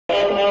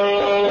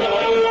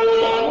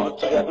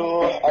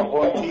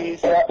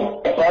runtiisa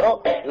baro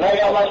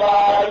lagama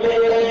maarme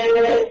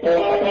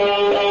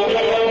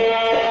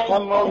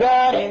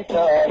hamogaanin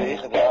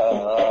taariikhda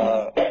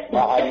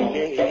macalin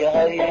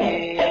leeyahay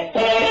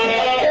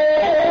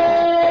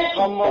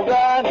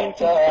hamogaanin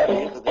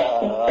taariikhda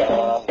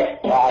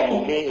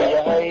macalin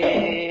leeyahay.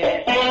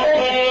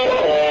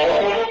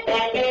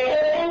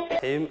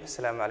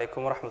 السلام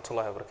عليكم ورحمة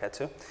الله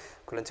وبركاته.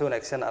 كلنتي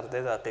wanaagsan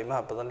ardayda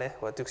qiimaha badan leh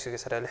waa dugsiga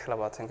sare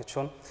 26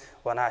 Juun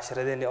waana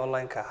casharadani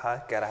online ka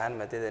ahaa gaar ahaan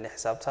maadada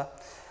xisaabta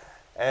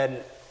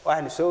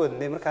waxaan soo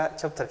wadnay marka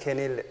chapter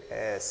keeni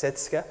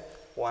setska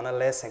waana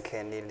lesson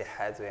keeni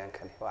lixaad weeyaan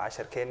kan waa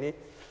casharkeeni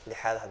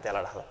lixaad hadii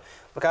la dhaxlo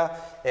marka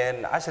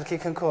casharkii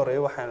kan ka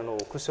horeeyay waxaanu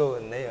ku soo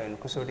wadnay aynu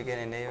ku soo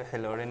dhiganay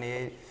wixii la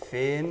oranayay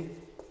Venn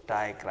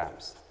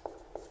diagrams.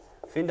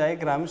 Venn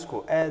diagrams ku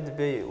aad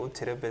bay u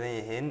tiro badan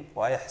yihiin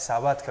waayo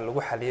xisaabaadka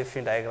lagu xaliyo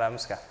Venn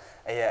diagrams ka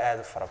ayaa aad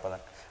u fara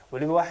badan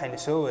waliba waxaynu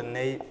soo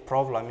wadnay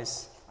problems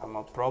ama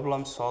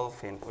problem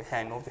solving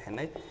waxaynu u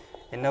bixinay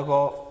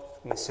inagoo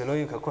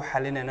masalooyinka ku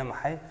xalinayna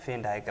maxay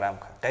Venn diagram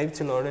ka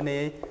qaybtii la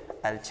oranayay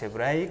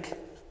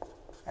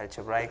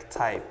algebraic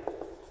type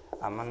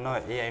ama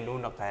noocii aynu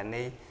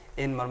naqaanay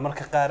in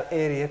marmarka qaar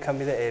area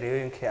kamida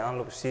areaooyinka aan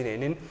lagu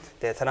siinaynin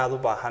deetana aad u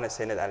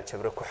baahanaysaa inaad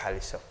algebra ku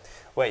xaliso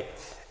way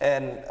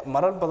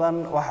marar badan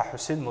waxa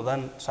xusid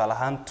mudan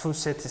salahan two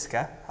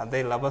setska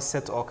haday laba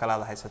set oo kala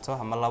haysato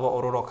ama laba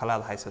urur oo kala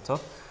haysato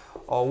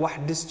oo wax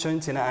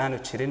disjointina aanu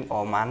jirin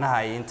oo macnaha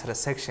ay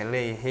intersection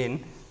leeyihiin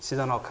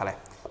sidan oo kale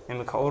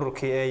imika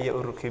ururkii A iyo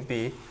ururkii B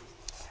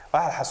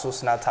waxa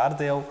xasuusnaata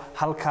ardayow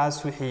halkaas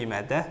wixii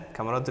yimaada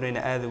kamaraduna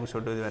aad ugu soo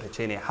dhawday waan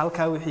rajeynaya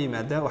halka wixii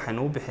yimaada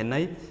waxaanu u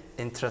bixinay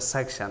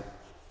intersection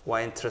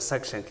waa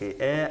intersection kii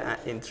A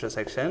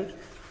intersection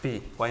B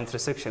waa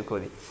intersection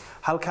koodi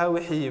halka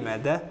wixii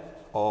yimaada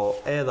oo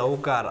eeda u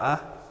gaar ah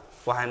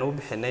waxaanu u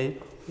bixinay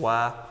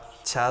waa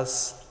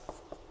just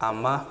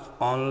ama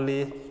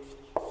only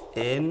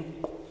in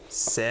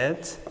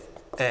set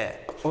A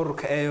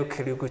ururka A oo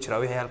kaliya ku jira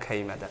wixii halka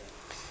yimaada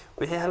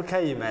wixii halka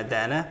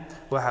yimaadana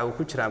waxa uu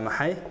ku jira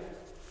maxay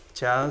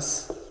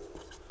just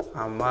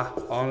ama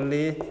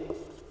only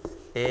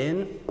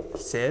in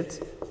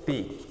set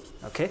B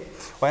okay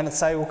waana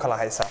say u kala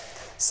haysa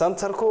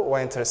centerku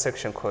waa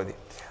intersection koodi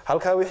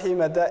halka wixii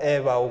yimaada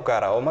A baa u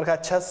gaar ah oo marka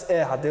just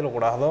A hadii lagu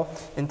raahdo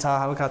inta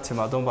halka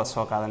timaado baa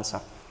soo qaadanaysa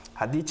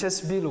hadii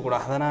just B lagu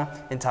raahdana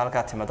inta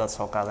halka timaado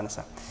soo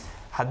qaadanaysa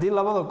hadii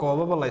labada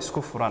goobaba la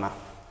isku furana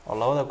oo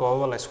labada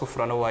goobaba la isku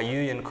furana waa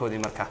union koodi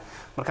marka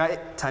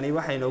tani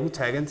waxay noogu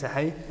taagan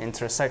tahay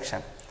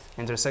intersection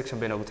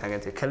bay noogu taagan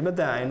tahay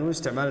kelmadda aynu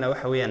isticmaalna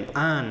waxa weeyaan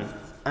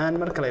an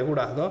marka la igu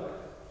raahdo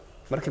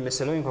markii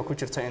masalooyinka ku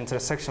jirto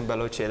intersection baa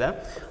loo jeedaa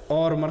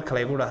or marka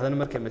la igu raahdana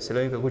markii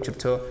masalooyinka ku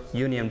jirto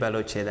union baa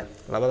loo jeedaa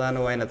labadaana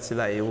waa inaad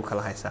sida ay ugu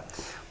kala haysaa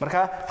marka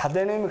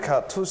haddaynu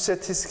imika two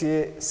setskii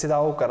sida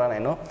u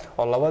garanayno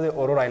oo labadii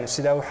urur aynu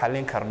sida u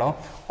xalin karno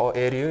oo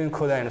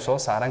areaooyinkooda aynu soo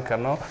saaran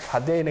karno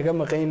haddii ay naga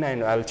maqan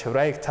aynu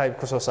algebraic type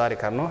ku soo saari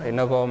karno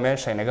inagoo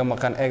meesha naga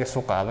maqan x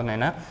u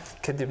qaadanayna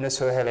kadibna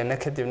soo helayna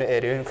kadibna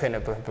areaooyinkeena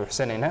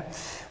buuxsanayna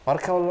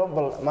marka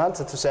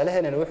maanta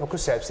tusaalaheena wuxuu ku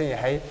saabsan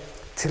yahay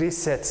three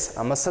sets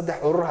ama saddex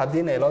urur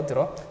hadii ay loo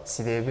diro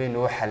sidee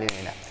baynu u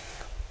xalinayna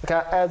marka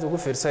aad ugu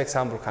fiirso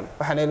example kan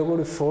waxaan lagu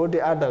yiri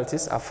 40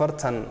 adults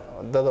 40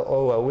 dad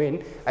oo waaweyn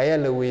ayaa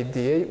la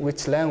weydiiyay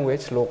which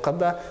language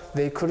luqadda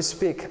they could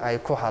speak ay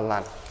ku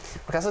hadlaan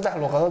marka saddex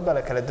luqadood baa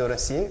la kala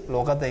dooransiiyay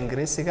luqadda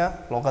Ingiriisiga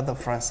luqadda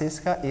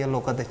Faransiiska iyo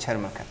luqadda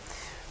Germanka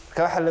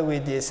marka waxa la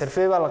weydiiyay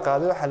survey baa la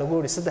qaaday waxa lagu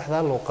yiri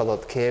saddexda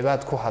luqadood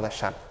keebaad ku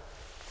hadashaan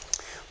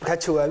marka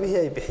jawaabihii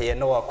ay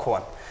bixiyeen waa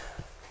kuwan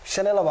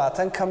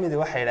 25 kamid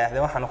waxay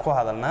yiraahdeen waxaan ku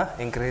hadalnaa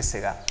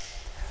Ingiriisiga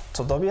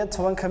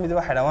 17 kamid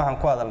waxay yiraahdeen waxaan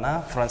ku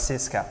hadalnaa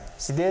Faransiiska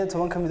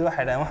 18 kamid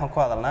waxay yiraahdeen waxaan ku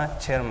hadalnaa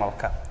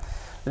Germanka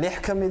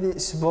 6 kamid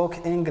spoke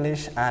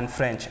English and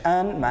French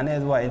and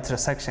macnaheedu waa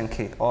intersection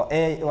key oo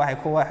A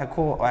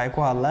waxay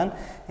ku hadlaan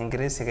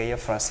Ingiriisiga iyo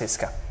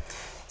Faransiiska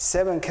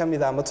 7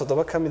 kamid ama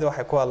 7 kamid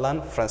waxay ku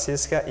hadlaan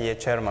Faransiiska iyo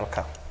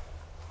Germanka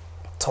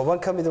 10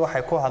 kamid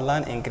waxay ku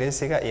hadlaan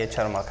Ingiriisiga iyo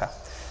Germanka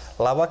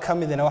laba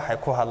kamidna waxay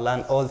ku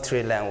hadlaan all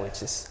three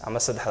languages ama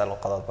saddexda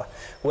luqadoodba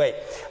way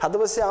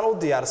hadaba si aan u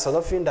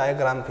diyaarsado Venn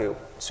diagramka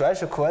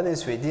su'aasha koowaad ee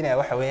isweydiinaya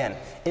waxa weeyaan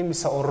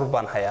imisa urur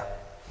baan hayaa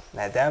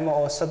maadaama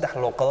oo saddex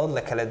luqadood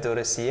la kala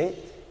doorasiyay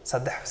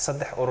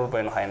saddex urur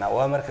baynu haynaa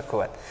waa marka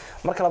koowaad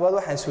marka labaad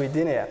waxaan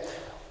isweydiinayaa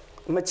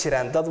ma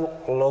jiraan dad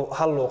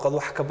hal luqad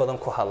wax ka badan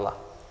ku hadla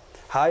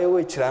hayo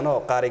way jiraan oo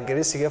qaar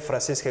Ingiriisiga iyo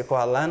Faransiiska ku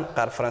hadlaan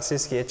qaar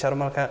Faransiiska iyo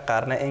Germanka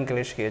qaarna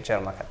English iyo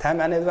Germanka taa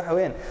macnaheedu waxa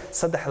weeyaan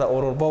saddexda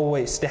ururba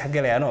way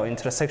isdhexgalayaan oo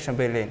intersection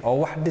bay leeyihiin oo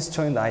wax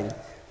disjoint ah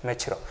ma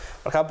jiro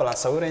marka balan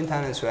sawir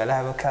intaan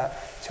su'aalaha ka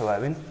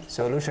jawaabin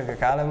solution-ka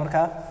kale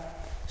marka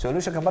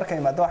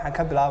imaado waxaan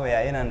ka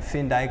bilaabayaa inaan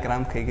Venn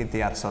diagram-ka iga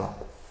diyaarsado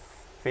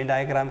Venn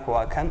diagram-ka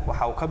waa kan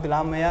waxa uu ka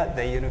bilaabmayaa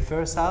the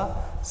universal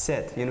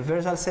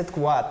set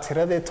waa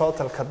tirada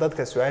totalka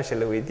dadka su'aasha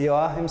la weydiiyo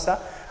ah imsa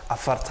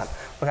 40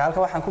 marka halka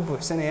waxaan ku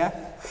buuxsanayaa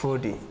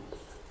 40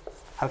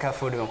 halka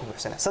 40 baan ku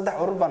buuxsanaa saddex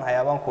urur baan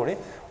hayaa baan ku ri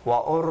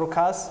waa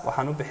ururkaas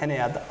waxaan u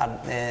bixinayaa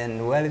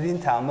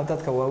waalidiinta ama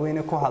dadka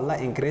waaweyn ku hadla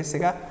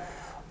Ingiriisiga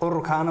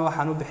ururkaana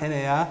waxaan u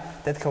bixinayaa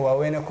dadka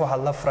waaweyn ku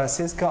hadla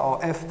Faransiiska oo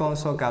F baan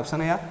soo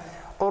gaabsanaya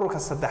ururka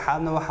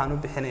saddexaadna waxaan u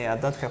bixinayaa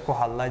dadka ku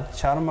hadla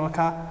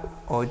Jarmalka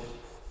oo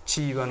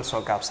G baan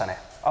soo gaabsanaya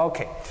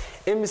okay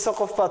imise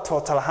qof baa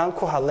total ahaan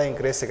ku hadla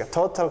Ingiriisiga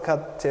totalka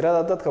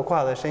tirada dadka ku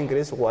hadasha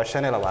Ingiriisiga waa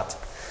 25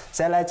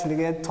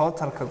 salaajligeed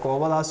totalka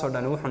goobadaas oo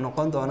dhan wuxuu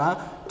noqon doonaa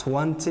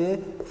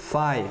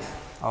 25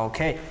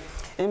 okay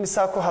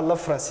imise ku hadla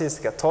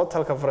Faransiiska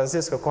totalka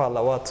Faransiiska ku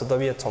hadla waa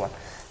 17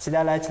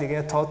 sida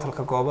laajligeed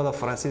totalka goobada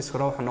Faransiiska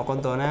wuxuu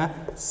noqon doonaa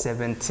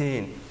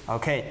 17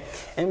 okay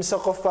imise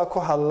qof baa ku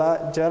hadla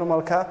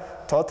Jarmalka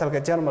totalka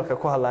Jarmalka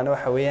ku hadlaana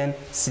waxa weeyaan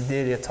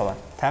 18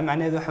 taa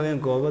macnaheedu waxa weeyaan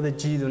goobada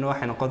G-duna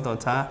waxay noqon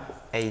doontaa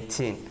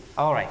 18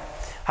 all right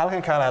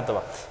halkan kale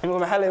hadaba imika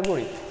maxaa la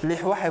yiri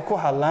lix waxay ku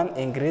hadlaan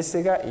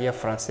Ingiriisiga iyo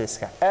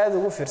Faransiiska aad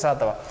ugu fiirsa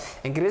hadaba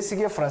Ingiriisiga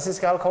iyo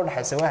Faransiiska halka u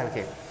dhaxaysa waa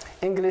halkee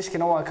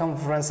Englishkina waa kan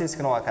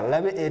Faransiiskana waa kan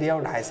laba area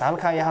u dhaxaysa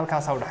halka iyo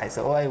halkaas u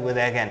dhaxaysa oo ay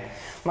wadaagaan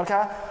marka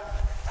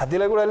haddii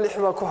lagu leeyahay lix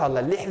baa ku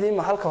hadla lixdii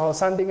ma halka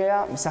hoosaan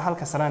dhigaya mise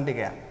halka saraan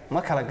dhigaya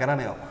ma kala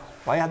garanayo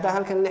waayo haddii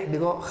halkan lix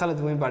dhigo khalad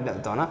weyn baa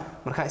dhici doona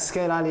marka iska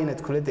ilaali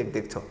inaad kula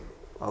degdegto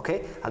okay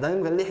haddii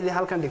imka lixdii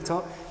halkan dhigto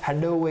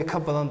hadhow way ka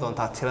badan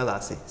doontaa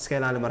tiradaasi iska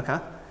ilaali marka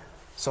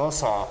soo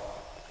soco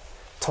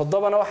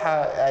toddobana waxa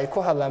ay ku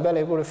hadlaan baa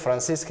lagu leeyahay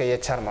Faransiiska iyo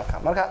Jarmalka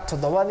marka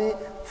toddobadii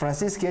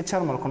Faransiiska iyo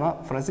Jarmalkuna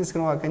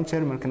Faransiiskana waa kan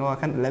Jarmalkana waa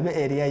kan laba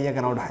area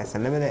iyagana u dhaxaysa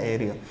labada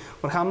area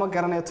marka ma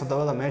garanayo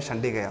toddobada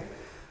meeshan dhigaya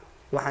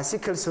waxaan si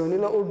kalsooni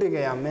leh u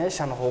dhigayaa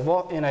meeshan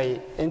hubo inay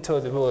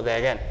intooduba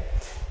wadaagaan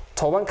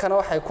tobankana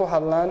waxay ku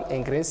hadlaan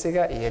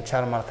Ingiriisiga iyo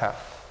Jarmalka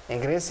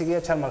Ingiriisiga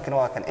iyo Jarmalkana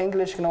waa kan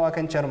Englishkana waa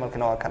kan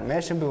Jarmalkana waa kan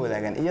meeshan bay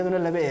wadaagaan iyaduna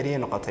laba area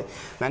noqotay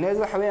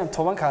macnaheedu waxa weeyaan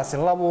tobankaasi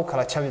laba uu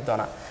kala jabi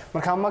doona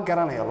marka ma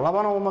garanayo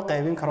labana uma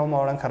qaybin karo ma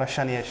oran karo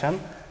 5 iyo 5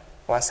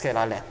 waa iska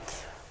ilaaliya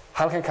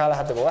halkan kale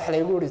hadaba waxa la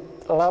igu yiri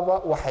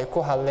laba waxay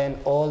ku hadleen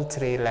all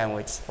three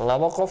languages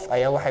laba qof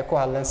ayaa waxay ku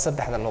hadleen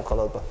saddexda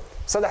luqadoodba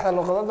saddexda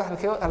luqadoodba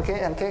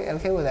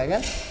halkee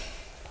wadaagaan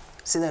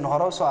sideen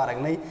hore u soo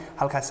aragnay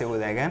halkaas ay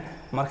wadaagaan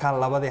marka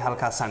labadii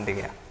halkaas aan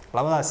dhigaya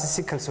labadaas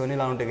si kalsooni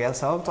leh aan dhigaya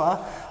sababtoo ah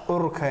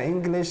ururka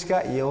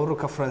Englishka iyo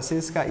ururka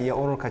Faransiiska iyo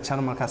ururka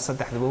Jarmalka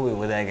saddexduba way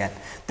wadaagaan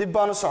dib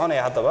baan u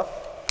soconaya hadaba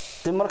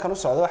dib markaan u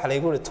socdo waxa la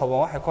igu yiri toban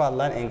waxay ku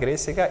hadlaan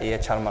Ingiriisiga iyo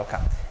Jarmalka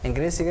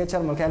Ingiriisiga iyo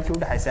Jarmalka halkii u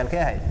dhaxaysa halkee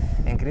ahay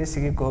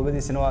Ingiriisiga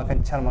goobadiisna waa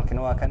kan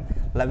Jarmalkina waa kan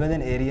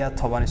labadan area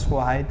toban isku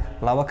ahayd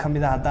laba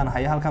kamid ah hadaan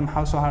hayo halka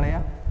maxaa soo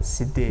haraya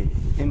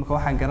 8 imika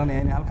waxaan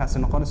garanayaa in halkaas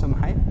noqonayso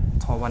maxay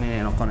 10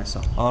 inay noqonayso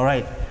all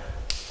right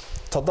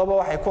toddoba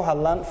waxay ku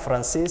hadlaan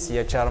Faransiis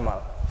iyo Jarmal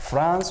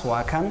France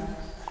waa kan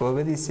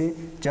goobadiisi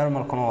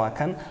Jarmalkuna waa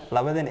kan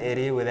labadan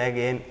area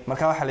wadaageen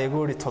marka waxa la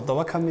igu yiri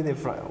toddoba kamid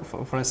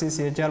ah Faransiis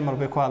iyo Jarmal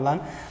bay ku hadlaan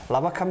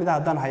laba kamid ah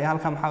hadaan hayo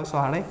halka maxaa soo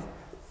haray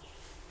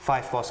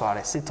 5 boo soo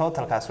haray si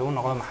totalkaas uu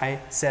noqdo maxay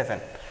 7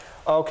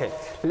 okay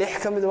lix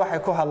kamid waxay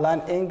ku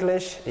hadlaan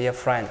English iyo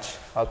French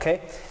okay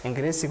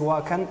Ingiriisiga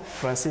waa kan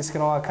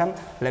Faransiiskana waa kan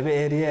laba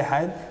area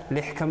ahayd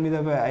lix kamid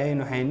ah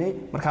ayaynu haynay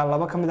marka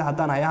laba kamid ah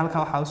hadaan hayo halka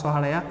waxa soo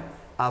haraya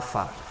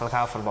afar halka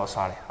afar baa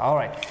soo haray all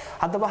right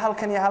hadaba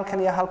halkan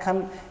iyo halkan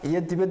iyo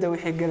dibadda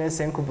wixii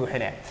galeyseen ku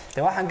buuxinaya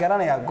de waxaan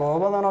garanayaa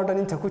goobadan oo dhan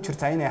inta ku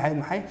jirta inay ahayd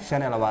maxay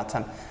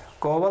 25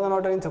 goobadan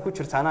oo dhan inta ku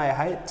jirtaana ay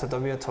ahayd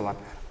 17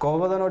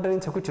 goobadan oo dhan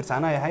inta ku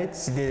jirtaana ay ahayd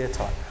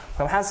 18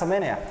 waxaan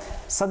sameeynaa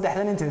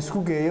saddexdan inta isku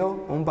geeyo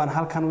baan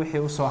halkan wixii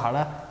u soo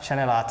hara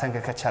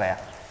 25 ka jaraya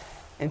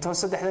inta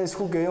saddexdan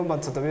isku geeyo baan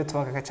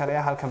 17 ka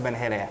jaraya halkan baan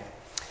helaya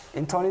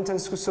inta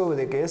isku soo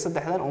wada geeyo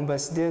saddexdan baan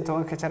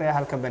 18 ka jaraya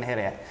halkan baan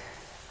helaya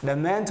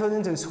dhammaantood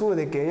inta isku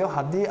wada geeyo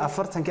hadii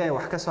 40 ay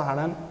wax ka soo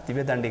haraan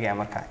dibaddan dhigaya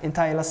marka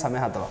inta ay la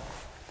sameey hadaba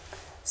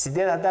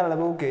 8 hadaan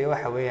laba u geeyo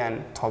waxa weeyaan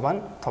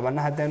 10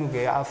 hadaan u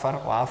geeyo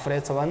 4 waa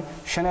 14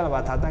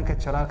 25 hadaan ka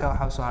jaro halka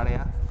waxa soo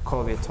haraya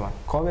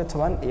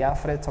 11 iyo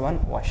 14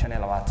 waa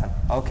 25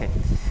 okay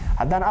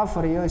hadaan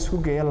 4 iyo isku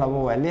geeyo laba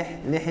waa 6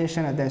 iyo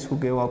 5 hadaan isku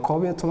geeyo waa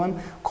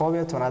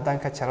 11 hadaan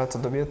ka jaro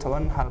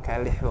 17 halka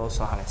 6 oo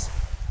soo haraysa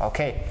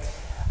okay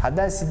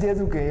hadaan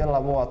 8 u geeyo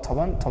laba waa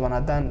 10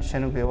 hadaan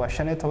 5 u geeyo waa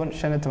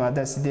 15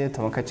 hadaan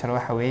 18 ka jaro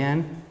waxa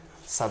weeyaan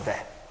 3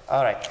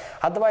 all right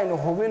hadaba aynu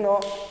hubino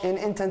in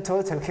intan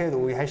totalkeedu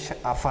uu yahay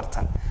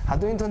 40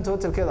 hadduu intan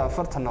totalkeedu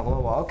 40 noqdo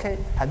waa okay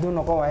hadduu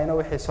noqo waayna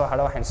wixii soo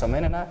hara waxaan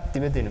sameeynaa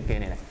dibaddeenu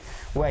geenina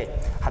way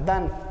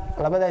haddaan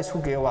labada isku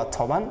geeyo waa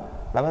 10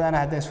 labadana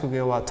haddaan isku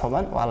geeyo waa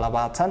 10 waa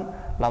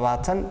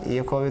 20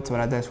 iyo 11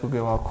 haddaan isku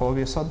geeyo waa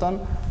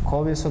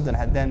 30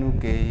 haddaan u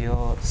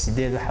geeyo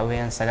 8 waxa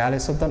weeyaan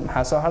 39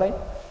 maxaa soo haray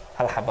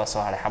hal xabba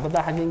soo haray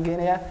xabada xageen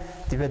geenaya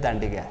dibaddan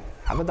dhigaa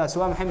xabadaas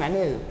waa maxay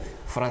macnaheedu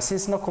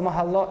Faransiisna kuma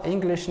hadlo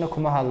Englishna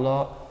kuma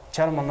hadlo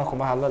Jarmalna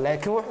kuma hadlo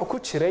laakiin wuxuu ku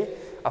jiray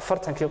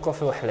 40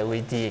 qof wax la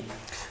weydiiyay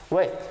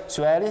way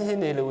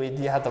su'aalihiina la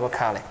weydiiyay hadaba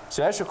kale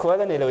su'aasha koowaad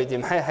la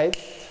weydiiyay maxay ahayd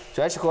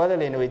su'aasha koowaad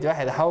la weydiiyay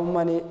waxa how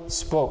many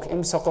spoke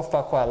imsa qof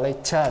baa ku hadlay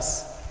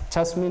chess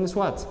just means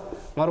what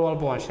mar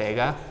walba waan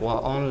sheegaa waa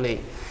only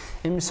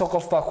imise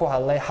qof baa ku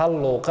hadlay hal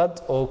luqad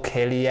oo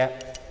kaliya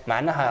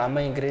macnaha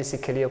ama ingiriisi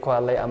kaliya ku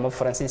hadlay ama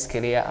faransiis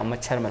kaliya ama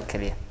German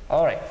kaliya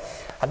all right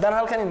haddaan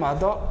halkan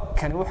imaado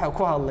kan waxa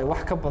ku hadlay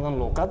wax ka badan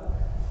luqad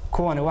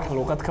kuwani wax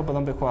luqad ka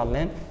badan bay ku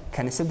hadleen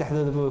kan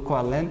saddexdoodaba way ku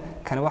hadleen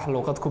kan wax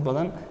luqad ku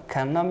badan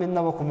kana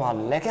midnaba kuma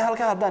hadleen laakiin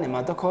halka haddaan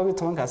imaado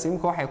 12 kaas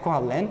imika waxay ku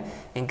hadleen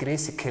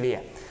ingiriisi kaliya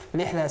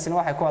lixdaasina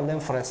waxay ku hadleen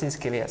faransiis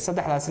kaliya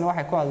saddexdaasina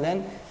waxay ku hadleen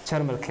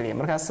German kaliya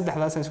marka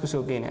saddexdaas isku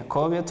soo geynaa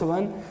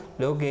 12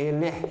 loo geeyay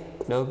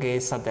 6 loo geeyay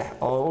 3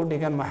 oo u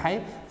dhigan maxay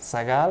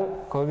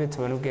 9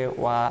 12 uge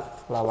waa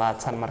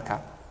 20 marka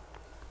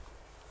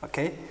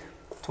okay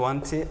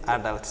 20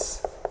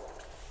 adults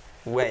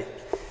way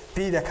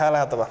bida kala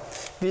hadaba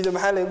bida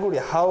maxaa la yiri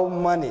how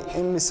many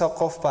imisa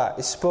qof baa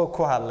spoke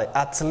ku hadlay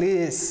at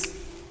least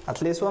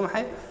waa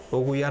maxay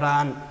ugu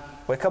yaraan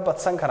way ka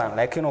badsan karaan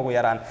laakiin ugu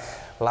yaraan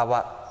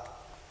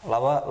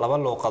laba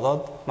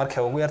luqadood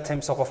marka ugu yartay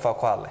imisa qof baa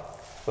ku hadlay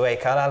way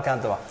kala halkan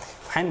daba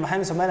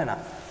maxay Soomaaliana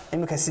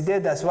imika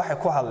sideedaas waxay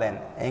ku hadleen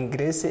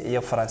ingiriisi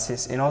iyo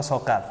faransiis inoo soo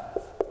qaad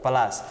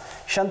plus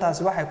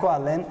shantaas waxay ku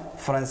hadleen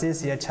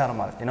faransiis iyo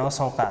German inoo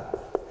soo qaad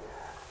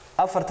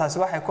afartaas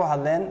waxay ku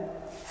hadleen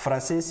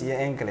faransiis iyo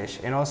English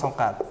inoo soo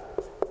qaad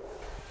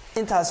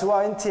intaas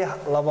waa intii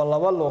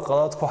laba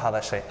luqadood ku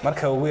hadashay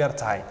marka ugu yar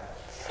tahay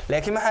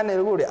laakiin maxaa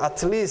lagu yiri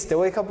at least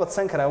way ka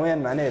badsan karaan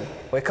weeyaan macnaheedu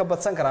way ka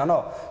badsan karaan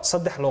oo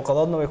saddex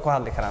luqadoodna way ku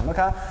hadli karaan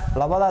marka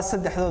labadaas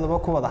saddexdoodaba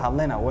ku wada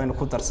hadlayna waynu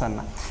ku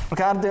darsanna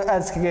marka arday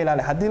aad iskaga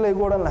ilaali hadii la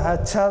igu oran lahaa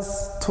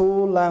just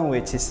two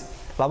languages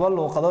laba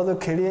luqadood oo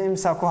kaliya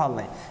imisa ku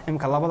hadlay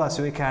imka labadaas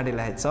way ka hadhi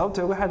lahayd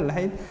sababtoo ugu hadhi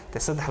lahayd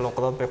saddex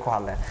luqadood bay ku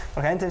hadleen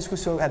marka inta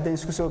hadday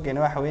isku soo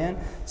geeyno waxa weeyaan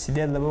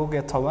 8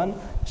 2 10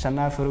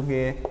 5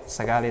 4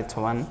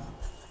 19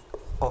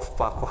 qof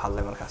baa ku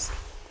hadlay markaas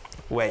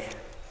way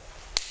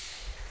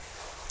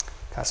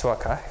kaas waa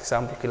ka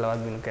example labaad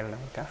binu galnaa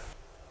marka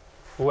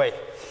way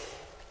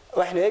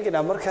waxaan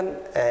eegnaa markan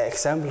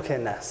example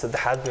keena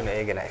saddexaad binu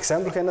eegnaa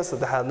example keena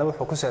saddexaadna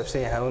wuxuu ku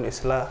saabsan yahay in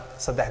isla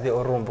saddexdii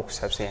oo room buu ku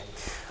saabsan yahay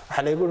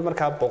waxa la yiri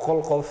marka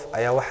 100 qof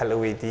ayaa waxa la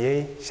weydiiyay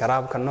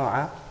sharaabka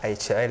nooca ay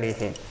jecel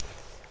yihiin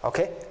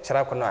okay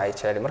sharaabka nooca ay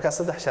jecel marka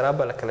saddex sharaab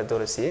baa la kala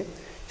doorasiyay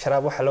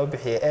sharaab waxa loo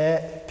bixiyay A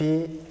B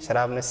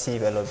sharaabna C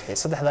baa loo bixiyay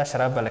saddexda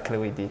sharaab baa la kala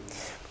weydiiyay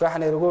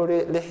waxaan lagu yiri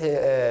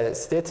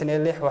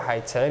 86 waxay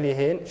jecel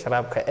yihiin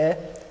sharaabka A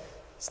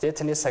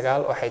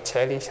 89 waxay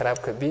jecel yihiin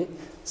sharaabka B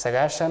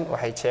 9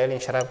 waxay jecel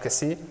yihiin sharaabka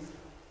C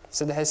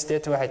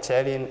 83 waxay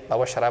jecel yihiin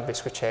laba sharaab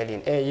isku jecel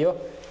yihiin A iyo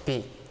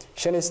B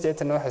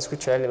 85 waxay isku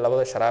jecel yihiin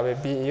labada sharaab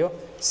B iyo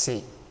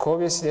C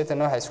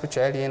 81 waxay isku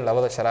jecel yihiin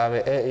labada sharaab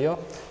A iyo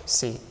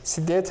C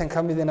 80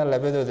 kamidina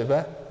labadoodaba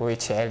way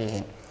jecel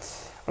yihiin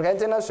marka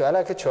inta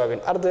su'aalaha ka jawaabin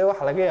arday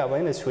waxa laga yaabaa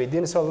inay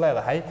isweydiinayso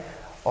leedahay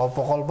oo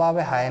 100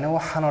 baabay hayna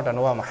waxan oo dhan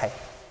waa maxay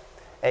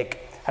eeg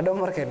hadhow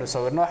markaynu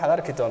sawirno waxaad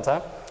arki doontaa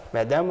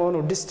maadaama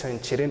uu distance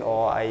jirin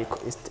oo ay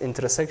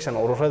intersection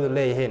ururadu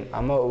leeyihiin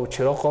ama uu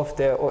jiro qof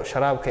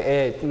sharaabka A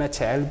na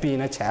jecel B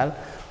na jecel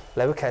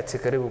laba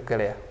category buu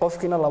galaya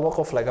qofkina laba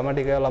qof lagama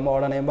dhigayo lama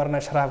oranayo marna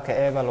sharaabka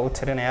A baa lagu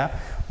tirinayaa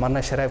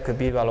marna sharaabka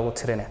B baa lagu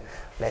tirinayaa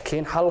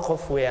laakiin hal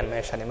qof weeyaan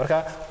meeshani marka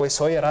way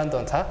soo yaraan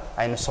doontaa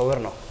aynu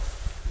sawirno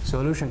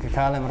solution ka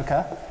kale marka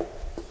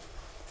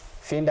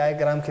Venn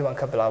diagram ki baan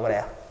ka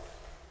bilaabanayaa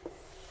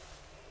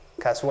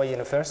kaas waa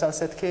universal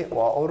set ki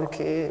waa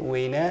ururkii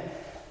weynaa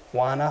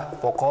waana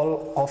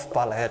 100 qof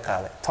baa laga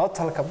qaaday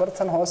total ka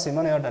bartan hoos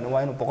imanayo dhan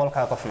waa inuu 100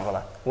 ka qof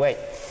noqdaa way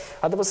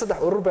hadaba saddex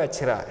urur baa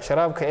jira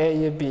sharaabka A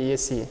iyo B iyo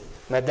C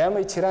maadaama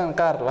ay jiraan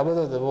qaar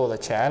labadoodaba wada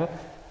jecel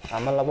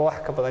ama laba wax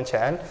ka badan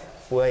jecel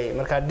way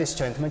marka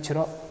disjoint ma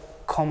jiro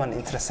common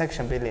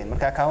intersection bay leeyihiin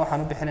marka ka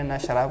waxaan u bixinaynaa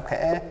sharaabka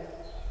A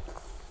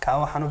ka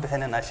waxaan u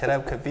bixinaynaa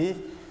sharaabka B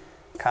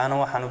kaana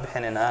waxaan u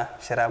bixinaynaa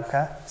sharaabka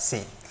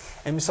C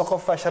imisa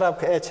qof baa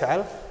sharaabka A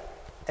jecel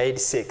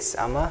 86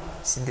 ama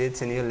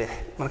 86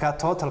 marka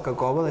totalka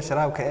goobada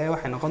sharaabka A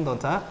waxay noqon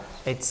doontaa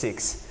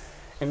 86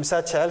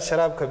 imisa jecel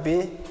sharaabka B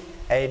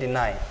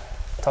 89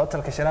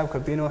 totalka sharaabka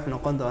B wuxuu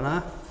noqon doonaa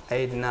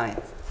 89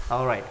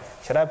 all right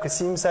sharaabka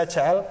C imisa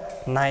jecel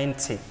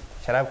 90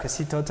 sharaabka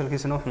C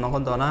totalkiisuna wuxuu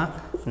noqon doonaa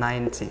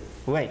 90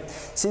 way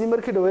sidii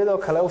markii dhaweed oo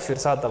kale u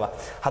fiirsaa daba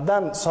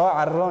haddaan soo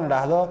carroon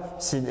idhaahdo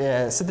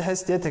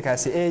 83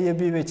 kaasi A iyo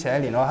B bay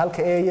jeceliin oo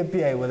halka A iyo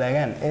B ay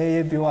wadaagaan A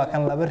iyo B waa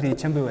kan laba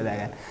region bay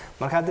wadaagaan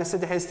marka hadda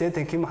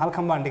 83 kii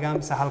halkan baan dhigaa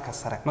mise halka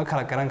sare ma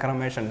kala garan karo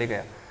meeshan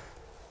dhigayo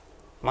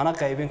mana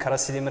qaybin kara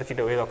sidii markii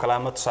dhaweed oo kale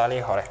ama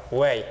tusaalihii hore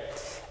way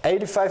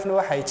 85 na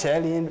waxay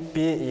jeceliin B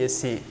iyo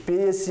C B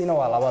iyo C na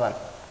waa labadan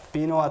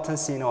B na waa tan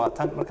C na waa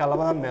tan marka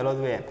labadan meelood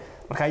weeyaan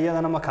marka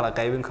iyadana ma kala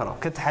qaybin karo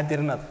ka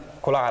taxadirnad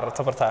kula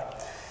cararto bartaa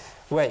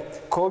way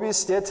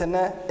 81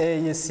 na A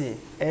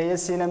iyo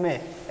C na me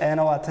A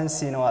na waa tan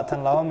C na waa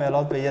tan laba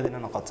meelood bay iyadana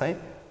noqotay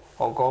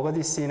oo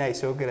goobadii C na ay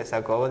soo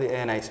galaysaa goobadii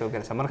A na ay soo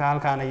galaysaa marka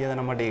halkaana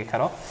iyadana ma dhigi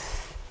karo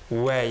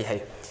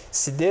waayahay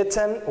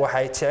 80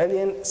 waxay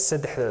jeceliin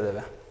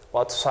saddexdoodaba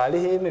waa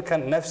tusaalihii imika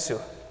nafsu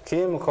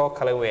kiimiko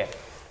kale weeyaan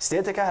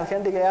 80 ka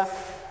halkan dhigaya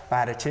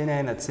waxaan rajaynayaa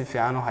inaad si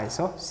fiican u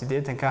hayso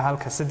 80ka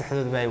halka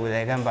saddexdooduba ay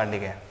wadaagaan baan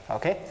dhigaya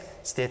okay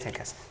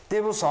 80kaas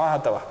dib u soco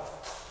haddaba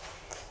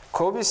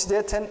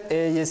 81 A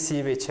iyo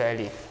C bay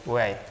jeceliin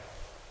waay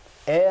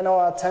A na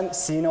waa tan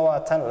C na waa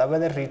tan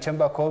labada region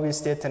baa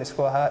 81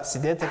 isku ahaa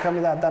 80 ka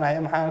mid ah haddaan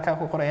hayo maxaan halkaa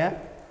ku qorayaa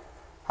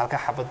halka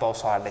xabad baa u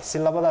soo hadhay si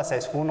labadaas ay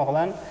iskugu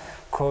noqdaan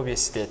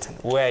 81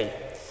 waay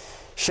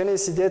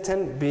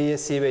 85 B iyo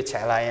C bay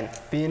jeclaayeen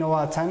B na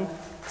waa tan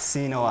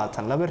C na waa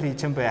tan laba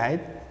region bay ahayd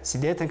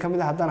 80 ka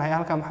mid ah haddaan hayo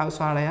halkaa maxaa u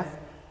soo hadhaya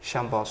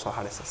 5 baa u soo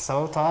hadhaysa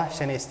sababtoo ah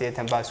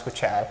 85 baa isku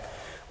jecel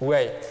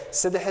waay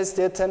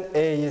 83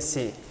 A iyo C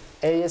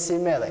A iyo C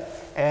meeday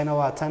A na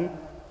waa tan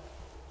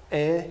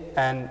A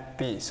and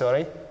B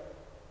sorry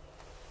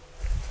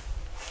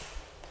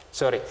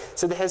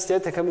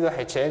 83 ka mid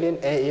waxay jeceliin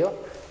A iyo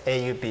A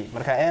iyo B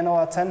marka A na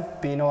waa tan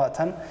B na waa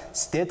tan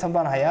 80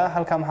 baan hayaa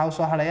halka maxaa u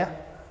soo hadhaya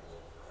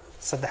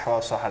 3 baa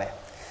u soo hadhaya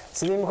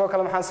sidii imika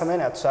kale maxaan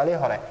sameeynaa tusaalihii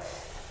hore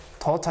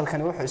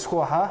totalkan wuxuu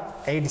isku ahaa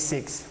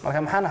 86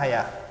 marka maxaan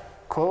hayaa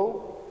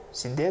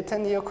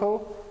 80 iyo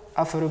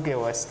 4 uge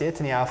waa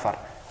 84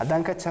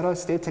 haddaan ka jaro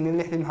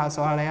 86 maxaa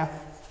soo hadhaya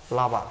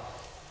 2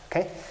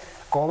 okay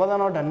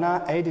goobadan oo dhanna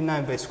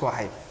 89 bay isku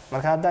ahayd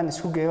marka haddaan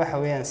isku geeyo waxa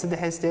weeyaan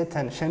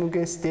 83 5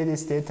 uge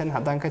 88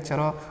 haddaan ka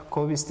jaro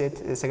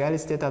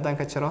 98 haddaan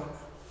ka jaro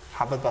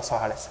xabad baa soo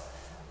hadhaysa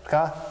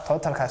marka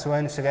totalkaasi waa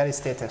inuu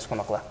 98 isku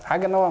noqdaa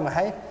xaggana waa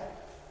maxay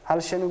hal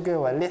 5 uge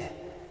waa 6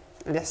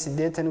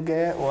 8 uge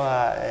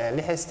waa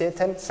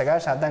 68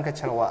 9 haddaan ka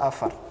jaro waa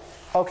 4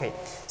 okay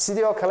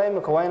sidii oo kale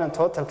imika waa inaan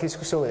totalkiis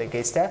ku soo wada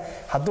geystaa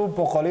hadduu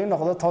 100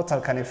 noqdo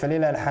totalkani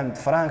falil alhamd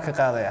farahan ka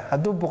qaadaya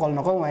hadduu 100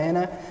 noqon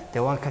waayana dee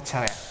waan ka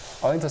jaraya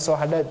oo inta soo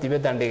hadha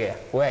dibadaan dhigaya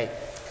waay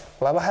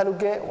laba hal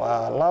uge waa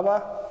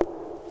 2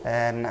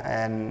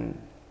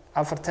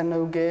 afartan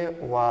uge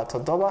waa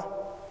 7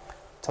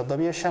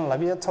 7 iyo 5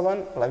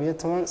 12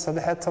 12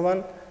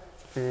 13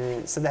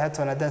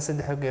 13 haddaan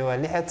 3 uge waa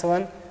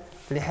 16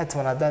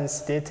 16 haddaan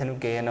 80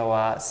 ugeeyana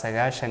waa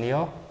 9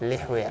 iyo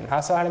 6 weeyaan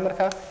maxaa soo hadhay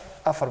markaa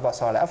 4 baa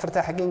soo hadhay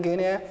 4ta xaggeen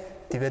geynaya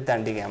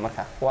dibadaan dhigaya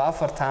markaa waa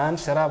 4taan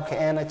sharaabka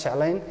A na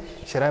jeclayn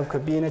sharaabka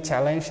B na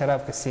jeclayn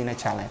sharaabka C na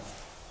jeclayn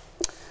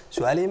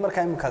su'aalihii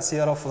markaa imika si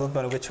yaro fudud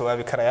baan uga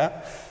jawaabi karayaa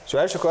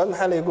su'aasha koowaad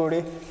maxaa la igu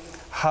yidhi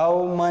how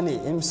many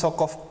imso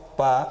qof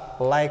baa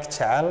like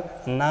jecel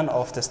none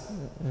of the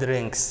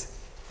drinks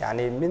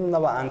yani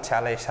midnaba aan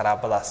jeclay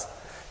sharaabadaas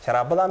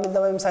sharaabada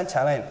midnaba imsaan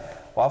jeclayn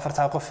waa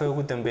 4taa qof ee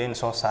ugu dambeeyay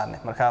soo saarnay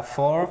marka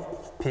 4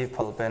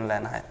 people been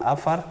leenahay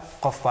 4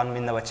 qof baan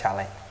midnaba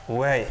jeclay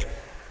way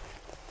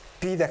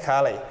B da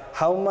kale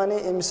how many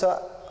imsa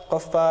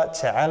qof baa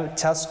jecel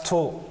just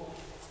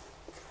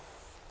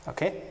 2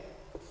 okay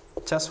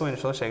just when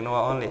soo sheegno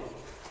waa only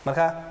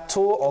marka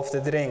 2 of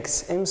the drinks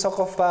imsa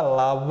qof baa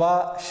laba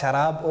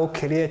sharaab oo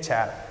kaliya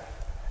jecel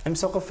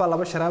imsa qof baa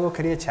laba sharaab oo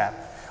kaliya jecel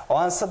oo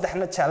aan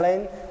saddexna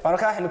jeclayn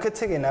marka waxaanu ka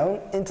tageynaa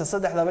inta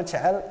saddexdaba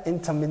jecel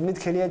inta mid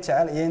kaliya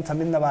jecel iyo inta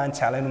midnaba aan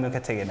jeclayn uma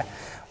ka tageynaa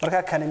marka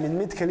kan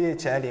mid kaliya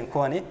jecelin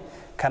kuwani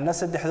kana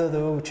saddexdooda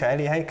uu jecel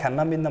yahay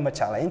kana midna ma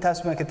jeclay intaas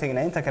baan ka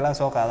tageynaa inta kale aan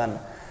soo qaadan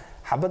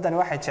xabadani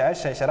waxay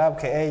jeceshahay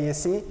sharaabka A iyo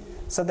C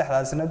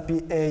saddexdaasina B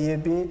A iyo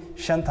B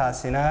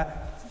shantaasina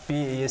B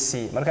iyo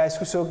C marka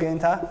isku soo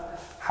geynta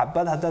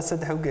xabad haddaad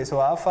 3 u geyso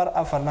waa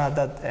 4 4na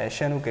haddaad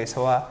 5 u geyso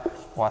waa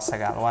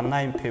 9 waa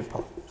 9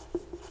 people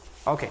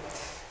okay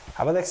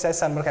habada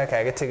exercise aan markaa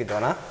kaaga tagi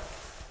doonaa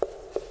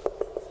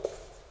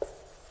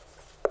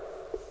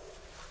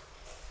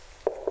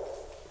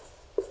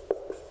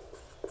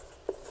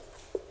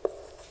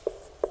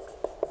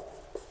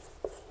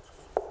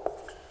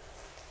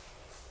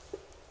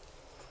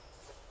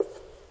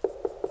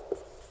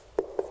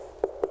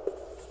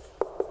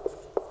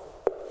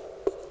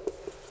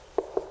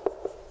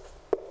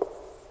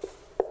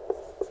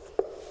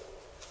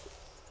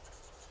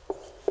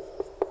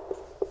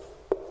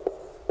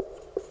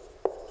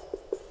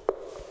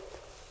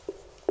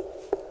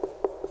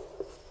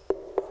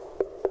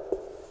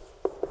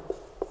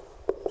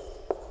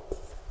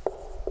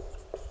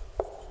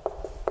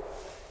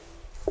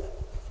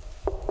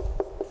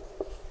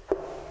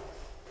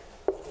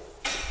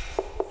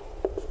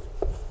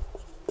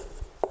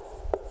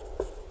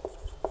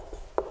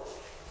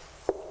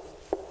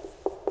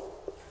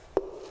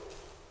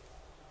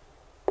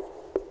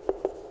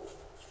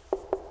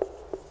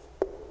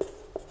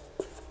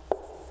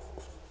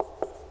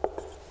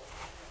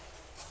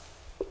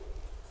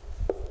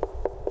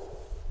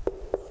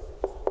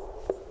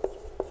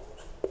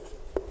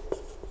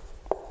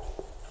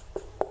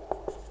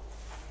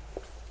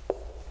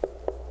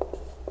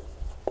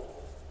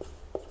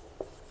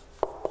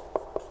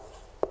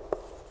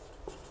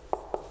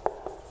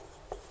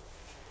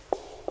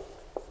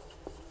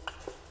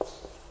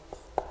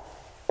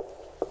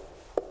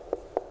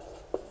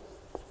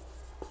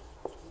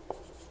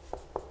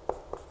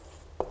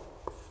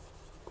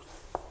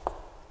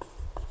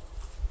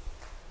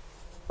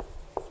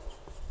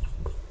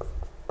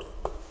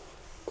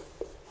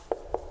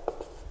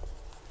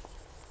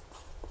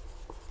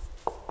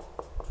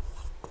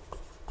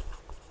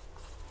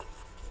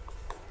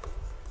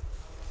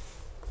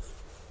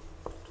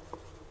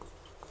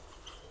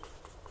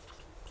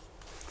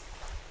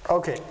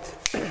okay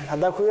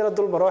haddaan ku yara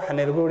dul maro waxaan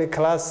lagu yiri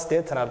class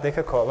 80 arday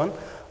ka kooban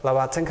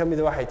 20 ka mid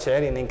waxay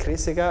jecel yihiin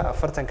Ingiriisiga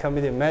 40 ka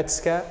mid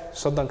Mathska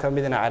 30 ka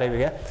mid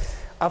Carabiga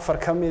 4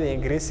 ka mid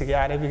Ingiriisiga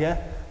iyo Carabiga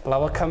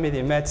 2 ka mid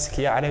Mathska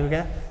iyo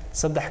Carabiga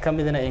 3 ka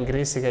mid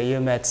Ingiriisiga iyo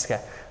Mathska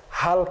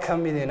 1 ka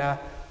midna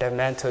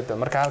dhammaantoodba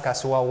marka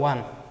halkaas waa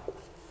 1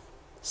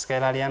 iska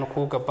ilaaliyaan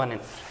ku gabanin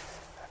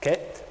okay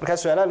marka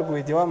su'aalaha lagu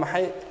weydiiyo waa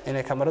maxay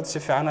inay kamaradu si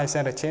fiican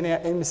aysan rajeynaya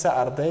imisa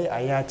arday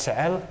ayaa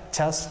jecel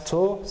just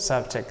two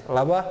subject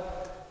laba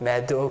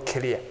maado oo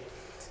kaliya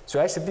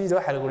su'aasha bid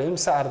waxa lagu leeyahay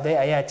imisa arday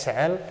ayaa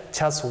jecel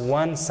just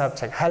one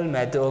subject hal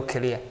maado oo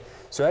kaliya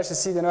su'aasha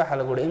sidana waxa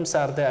lagu leeyahay imisa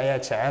arday ayaa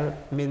jecel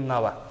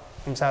midnaba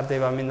imisa arday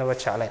baa midnaba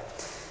jecel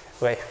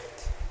way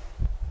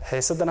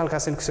xiisadan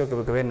halkaas in ku soo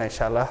gabagabeynaa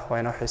insha Allah waa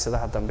inoo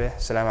xiisadaha dambe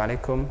assalaamu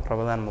calaykum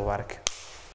ramadaan mubaarak